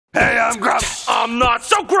I'm Grumps. I'm not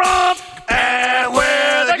so Grump. And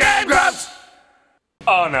we're the GameGrumps.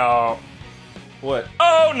 Oh no. What?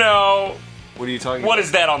 Oh no. What are you talking about? What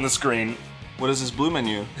is that on the screen? What is this blue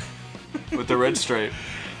menu? With the red stripe.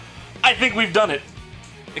 I think we've done it.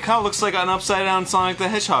 It kind of looks like an upside down Sonic the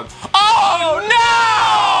Hedgehog. Oh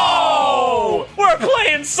no! We're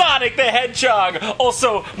playing Sonic the Hedgehog,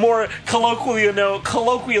 also more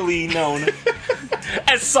colloquially known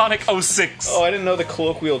as Sonic 06. Oh, I didn't know the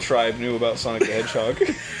colloquial tribe knew about Sonic the Hedgehog.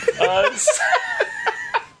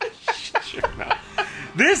 Sure not.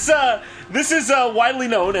 This is widely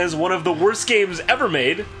known as one of the worst games ever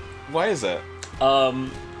made. Why is that?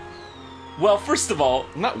 Well, first of all,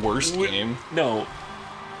 Not worst game. no.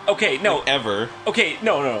 Okay, no. Like ever. Okay,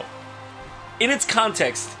 no. In its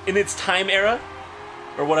context, in its time era,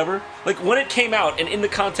 or whatever, like when it came out, and in the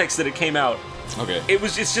context that it came out, Okay.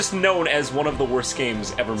 it's just known as one of the worst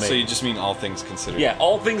games ever made. So you just mean all things considered? Yeah,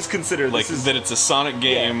 all things considered. Like, this is, that it's a Sonic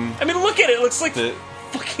game. Yeah. I mean, look at it. It looks like that-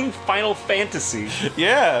 fucking Final Fantasy.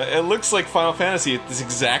 Yeah, it looks like Final Fantasy at this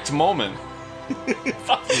exact moment.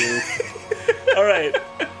 Fuck you. Alright.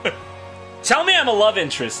 Tell me I'm a love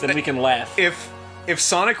interest and we can laugh. If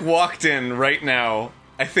Sonic walked in right now,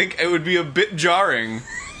 I think it would be a bit jarring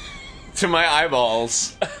to my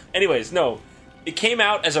eyeballs. Anyways, no. It came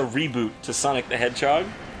out as a reboot to Sonic the Hedgehog,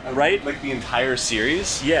 right? Like the entire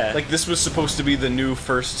series? Yeah. Like this was supposed to be the new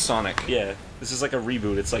first Sonic. Yeah. This is like a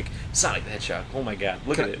reboot. It's like Sonic the Hedgehog. Oh my god,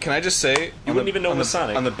 look at it. Can I just say, You wouldn't even know it was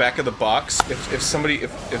Sonic. On the back of the box,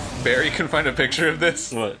 if Barry can find a picture of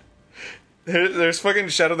this, What? there's fucking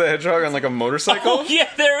Shadow the Hedgehog on like a motorcycle. Oh yeah,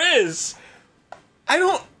 there is!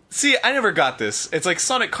 I never got this. It's like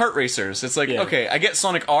Sonic kart racers. It's like, Yeah. okay, I get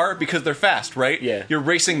Sonic R because they're fast, right? Yeah. You're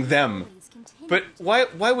racing them. But why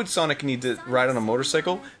would Sonic need to ride on a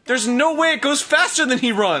motorcycle? There's no way it goes faster than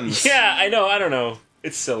he runs. Yeah, I know, I don't know.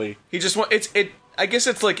 It's silly. He just I guess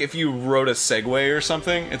it's like if you rode a Segway or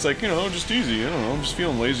something. It's like, just easy. I don't know. I'm just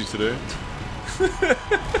feeling lazy today.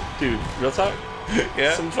 Dude, real talk?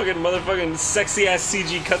 Yeah. Some fucking motherfucking sexy ass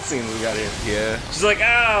CG cutscenes we got here. Yeah. She's like,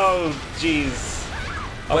 oh, jeez.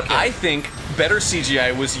 But I think better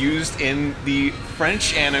CGI was used in the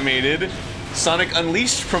French animated Sonic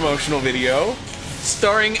Unleashed promotional video,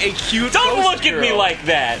 starring a cute Don't ghost look at me girl. like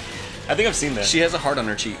that! I think I've seen that. She has a heart on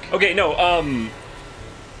her cheek. Okay, no,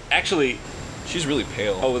 actually, She's really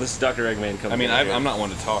pale. oh, this is Dr. Eggman coming I mean, in here. I'm not one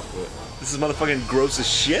to talk, but This is motherfucking gross as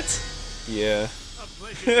shit? yeah.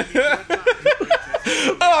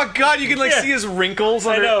 Oh god, you can like Yeah. see his wrinkles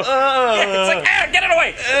on I her. know. Yeah, it's like, get it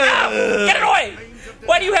away! Get it away!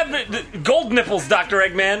 Why do you have the gold nipples, Dr.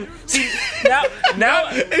 Eggman? See, now...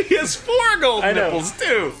 He has 4 gold I know. nipples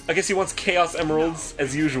too. I guess he wants Chaos Emeralds,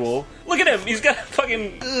 as usual. Look at him! He's got a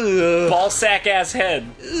fucking ball-sack-ass head.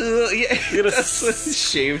 Yeah, Look at that's a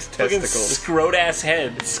shaved Fucking testicles. scrot-ass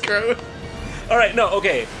head. Scrot. Alright, no,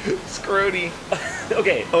 okay. Scroty.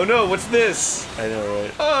 Okay. Oh no, what's this? I know,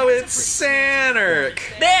 right? Oh, it's Sanark.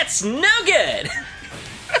 That's no good!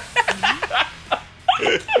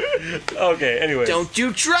 Okay, anyway. Don't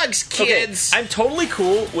do drugs, kids. I'm totally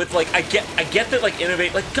cool with, like, I get that, like,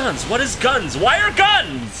 innovate, like, guns. What is guns? Why are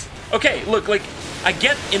guns? Okay, look, like, I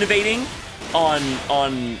get innovating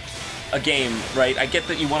on a game, right? I get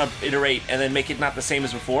that you want to iterate and then make it not the same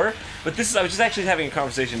as before, but this is, I was just actually having a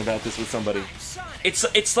conversation about this with somebody.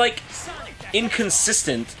 It's like,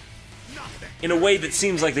 inconsistent in a way that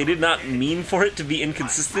seems like they did not mean for it to be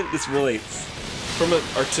inconsistent. This relates. From an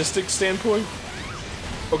artistic standpoint?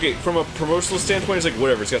 Okay, from a promotional standpoint, it's like,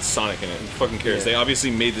 whatever, it's got Sonic in it. Who fucking cares? Yeah. They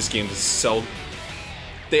obviously made this game to sell...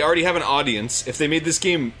 They already have an audience. If they made this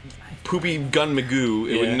game Poopy Gun Magoo,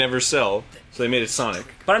 it Yeah. would never sell. So they made it Sonic.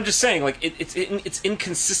 But I'm just saying, like, it's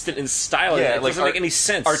inconsistent in style. Yeah, it like, doesn't make any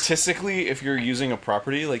sense. Artistically, if you're using a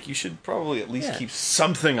property, like, you should probably at least Yeah. keep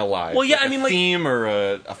something alive. Well, yeah, like I mean, a like- theme or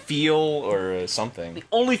a feel or something.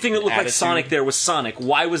 Only thing that looked like Attitude. Sonic there was Sonic.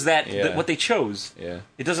 Why was that Yeah. what they chose? Yeah.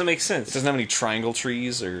 It doesn't make sense. It doesn't have any triangle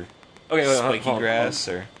trees or Okay, wait, spiky hold on, grass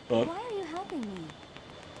or... hold on. Why are you helping me?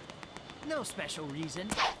 No special reason.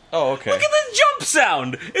 Oh, okay. Look at the jump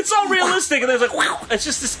sound! It's all realistic, and there's like, wow. It's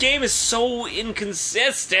just this game is so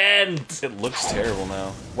inconsistent. It looks terrible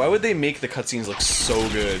now. Why would they make the cutscenes look so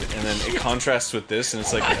good, and then it contrasts with this, and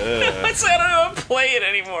it's like, ugh. It's like, I don't know how to play it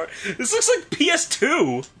anymore. This looks like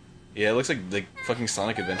PS2. Yeah, it looks like fucking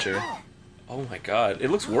Sonic Adventure. Oh my god, it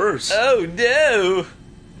looks worse. Oh no!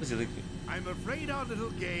 Is it like, I'm afraid our little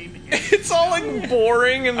game It's all like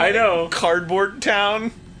boring and I like, know. cardboard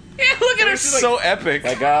town. yeah, look at her. It's She's so like, epic.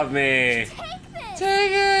 let go of me.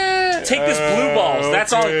 Take it. Take this blue balls.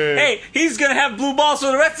 That's all. okay. Hey, he's gonna have blue balls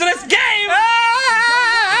for the rest of this game.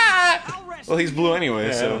 Ah! Well, he's blue anyway,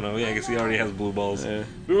 Yeah, so... I don't know. Yeah, I guess he already has blue balls. Yeah.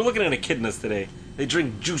 We were looking at echidnas today. They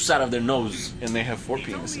drink juice out of their nose. And they have 4 It's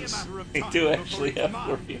only a penises. matter of They time do before actually it have come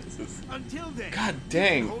 4 out. penises. Until then, God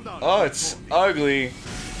dang. hold on Oh, to it's your ball. ugly.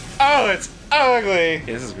 Oh, it's ugly. Yeah,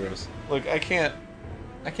 this is gross. Look, I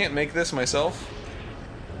can't make this myself.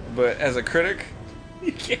 But as a critic,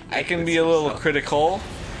 You can't I make can this be a little yourself. critical.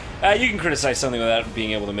 You can criticize something without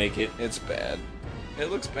being able to make it. It's bad.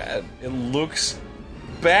 It looks bad. It looks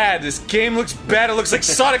bad. This game looks bad. It looks like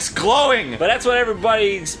Sonic's glowing. But that's what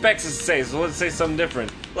everybody expects us to say, so let's say something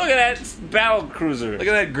different. Look at that battle cruiser. Look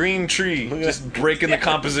at that green tree. Look at Just that- breaking the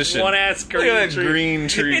composition. One ass green Look at that tree. green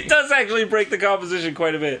tree. It does actually break the composition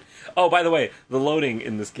quite a bit. Oh, by the way, the loading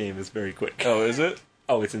in this game is very quick. Oh, is it?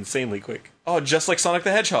 Oh, it's insanely quick. Oh, just like Sonic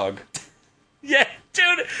the Hedgehog. Yeah,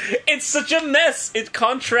 dude, it's such a mess. It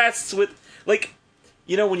contrasts with, like,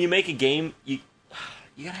 you know, when you make a game, you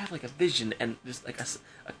gotta have like a vision and just like a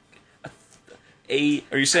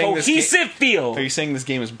Are you saying this cohesive feel. Are you saying this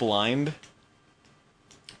game is blind?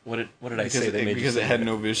 What did I Because say? That made because you it say had that?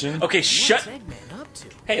 no vision? Okay, What's shut. Eggman up to?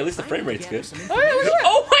 Hey, at least the I frame need to rate's gather good. some Oh, yeah, look at that.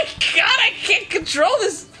 Oh my god, I can't control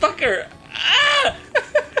this fucker! Ah!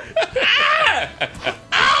 Ah!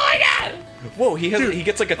 Oh my god! Whoa, he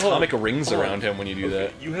gets like atomic hold on, rings hold on. around him when you do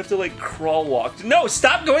that. You have to like crawl walk. No,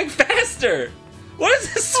 stop going faster! What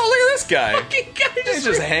is this? Oh, look at this guy. Fucking guy He's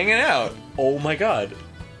just hanging out. Oh my god.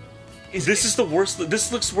 This is the worst.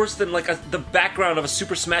 This looks worse than like the background of a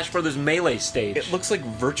Super Smash Brothers Melee stage. It looks like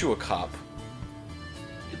Virtua Cop.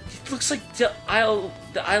 It looks like the Isle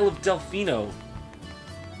of Delfino.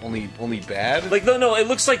 Only bad? Like no, it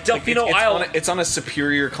looks like Like, Delfino Isle. it's on a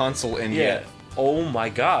superior console, and Yeah. yet Oh my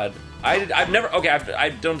god. I've never. Okay, I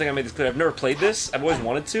don't think I made this clear. I've never played this. I've always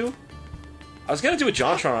wanted to. I was gonna do a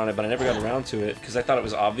JonTron on it, but I never got around to it because I thought it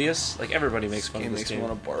was obvious. Like everybody makes fun of game this makes me game.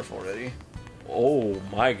 want to barf already. Oh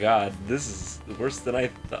my god, this is worse than I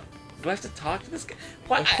thought. Do I have to talk to this guy?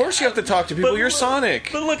 Why? Of course you have to talk to people. but You're look- Sonic.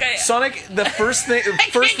 But look, Sonic. The first thing, I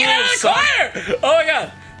first can't rule get of out of the Sonic. corner! Oh my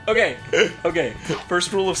god. Okay. Okay.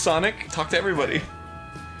 First rule of Sonic: talk to everybody.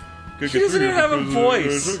 He doesn't even have a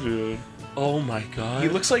voice. Oh my god. He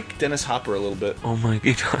looks like Dennis Hopper a little bit. Oh my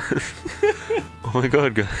god. Oh my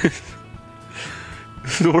god, guys.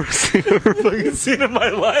 This is the worst thing I've ever fucking seen in my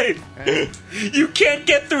life. You can't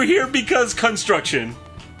get through here because construction.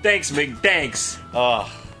 Thanks, Mig. Thanks.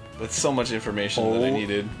 Ah, that's so much information that I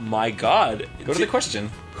needed. My god. Go to the question.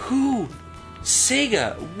 Who?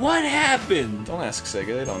 Sega. What happened? Don't ask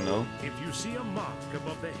Sega. They don't know. If you see a mark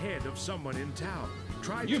above the head of someone in town,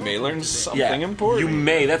 try You talking may to learn them. something important. You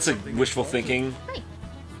may. That's a wishful thinking.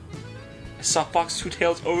 I saw Fox Two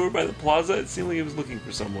Tails over by the plaza. It seemed like he was looking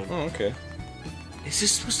for someone. Oh, okay. Is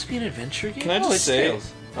this supposed to be an adventure game? Can I Oh, just it's say?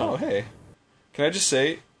 Tails. Oh, hey. Can I just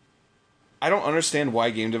say? I don't understand why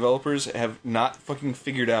game developers have not fucking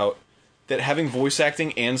figured out that having voice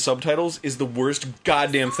acting and subtitles is the worst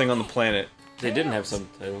goddamn thing on the planet. They didn't have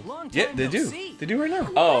subtitles. Long Yeah, time they no do. see. They do right now.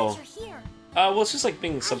 Oh. You're here. Well, it's just like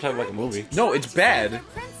being subtitled like a movie. No, it's bad.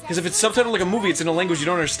 Because if it's subtitled like a movie, it's in a language you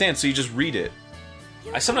don't understand, so you just read it.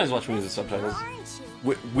 I sometimes watch movies with subtitles.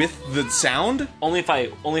 With the sound? Only if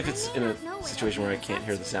it's in a situation where I can't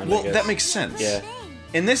hear the sound. I Well, guess. that makes sense. Yeah.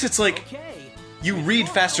 In this, it's like Okay. you read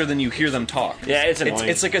faster than you hear them talk. Yeah, it's annoying.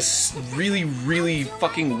 It's like a really, really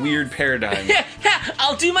fucking weird paradigm. Yeah,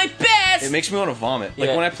 I'll do my best. It makes me want to vomit. Like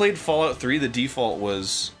Yeah. when I played Fallout 3, the default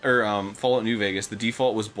was, or Fallout New Vegas, the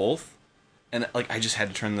default was both, and like I just had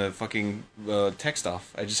to turn the fucking text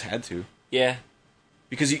off. I just had to. Yeah.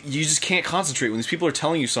 Because you just can't concentrate when these people are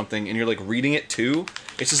telling you something and you're like reading it too.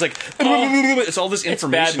 It's just like it's all this It's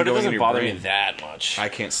information bad, but it going in doesn't your bother brain. me that much. I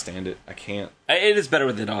can't stand it. I can't. It is better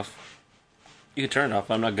with it off. You can turn it off.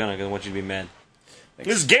 But I'm not gonna, because I want you to be mad.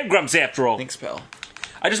 This is GameGrumps after all. Thanks, pal.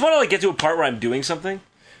 I just want to like get to a part where I'm doing something.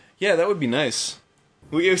 Yeah, that would be nice.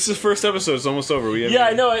 It's the first episode. It's almost over. We Yeah,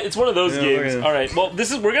 I know. It's one of those Yeah, games. we're gonna- All right. Well,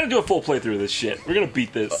 we're gonna do a full playthrough of this shit. We're gonna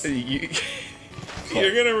beat this.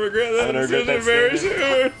 You're gonna regret that I'm gonna regret decision that very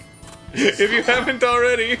statement. soon. If you haven't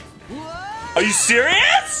already. Are you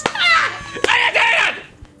serious? Ah! Oh my god!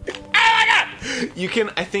 You can.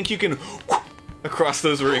 I think you can across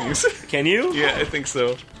those rings. Can you? Yeah, I think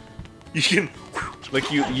so. You can. Like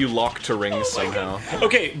you lock to rings somehow.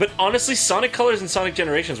 Okay, but honestly, Sonic Colors and Sonic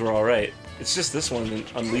Generations were all right. It's just this one and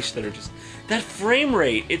Unleashed that are just that frame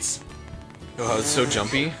rate. It's Oh, it's so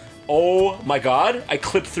jumpy. oh my god! I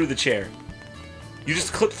clipped through the chair. You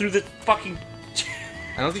just clipped through the fucking.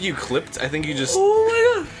 I don't think you clipped. I think you just. Oh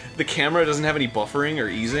my god! The camera doesn't have any buffering or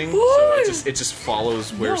easing, so What? it just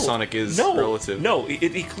follows where No, Sonic is no, relative. No,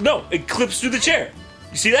 it clips through the chair.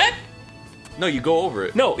 You see that? No, you go over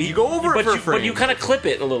it. No, you go over it but for a you, frame. But you kind of clip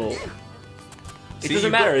it a little. It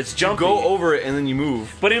doesn't matter. It's jumpy. You go over it and then you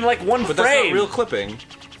move. But in like one But frame. that's not real clipping.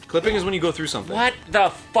 Clipping is when you go through something. What the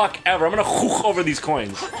fuck ever? I'm gonna over these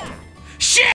coins.